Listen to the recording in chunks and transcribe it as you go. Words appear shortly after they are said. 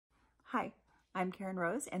Hi, I'm Karen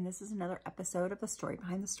Rose, and this is another episode of The Story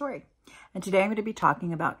Behind the Story. And today I'm going to be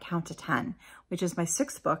talking about Count to 10, which is my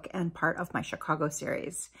sixth book and part of my Chicago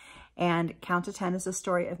series. And Count to 10 is the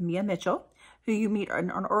story of Mia Mitchell, who you meet in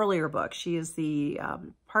an earlier book. She is the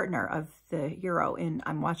partner of the hero in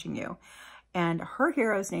I'm Watching You. And her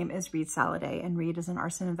hero's name is Reed Saladay, and Reed is an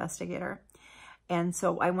arson investigator. And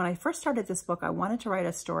so when I first started this book, I wanted to write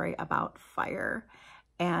a story about fire.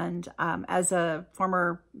 And as a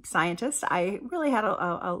former scientist, I really had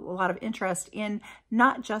a lot of interest in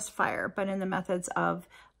not just fire, but in the methods of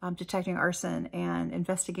detecting arson and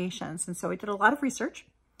investigations. And so I did a lot of research.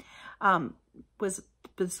 Was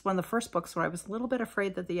one of the first books where I was a little bit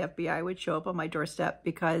afraid that the FBI would show up on my doorstep,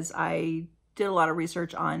 because I did a lot of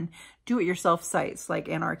research on do-it-yourself sites like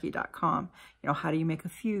anarchy.com. You know, how do you make a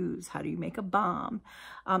fuse? How do you make a bomb?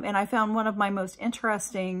 And I found one of my most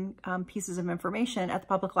interesting pieces of information at the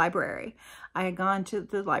public library. I had gone to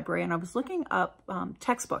the library and I was looking up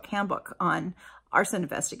handbook on arson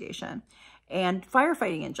investigation and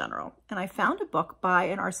firefighting in general. And I found a book by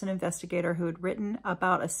an arson investigator who had written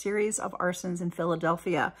about a series of arsons in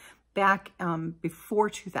Philadelphia back before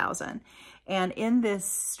 2000. And in this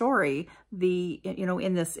story,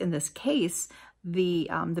 in this case, the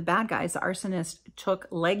bad guys, the arsonist, took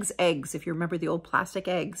eggs, if you remember the old plastic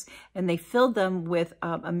eggs, and they filled them with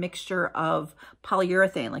a mixture of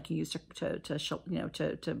polyurethane, like you use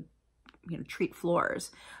to treat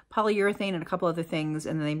floors, polyurethane and a couple other things,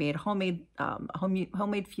 and then they made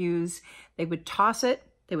homemade fuse. They would toss it.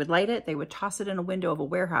 They would light it, they would toss it in a window of a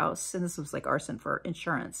warehouse, and this was like arson for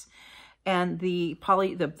insurance. And the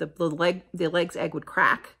leg's egg would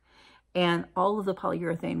crack, and all of the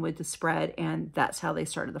polyurethane would spread, and that's how they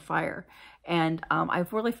started the fire. And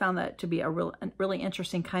I've really found that to be a really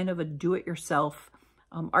interesting kind of a do-it-yourself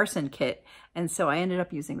arson kit, and so I ended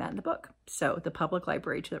up using that in the book. So the public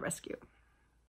library to the rescue.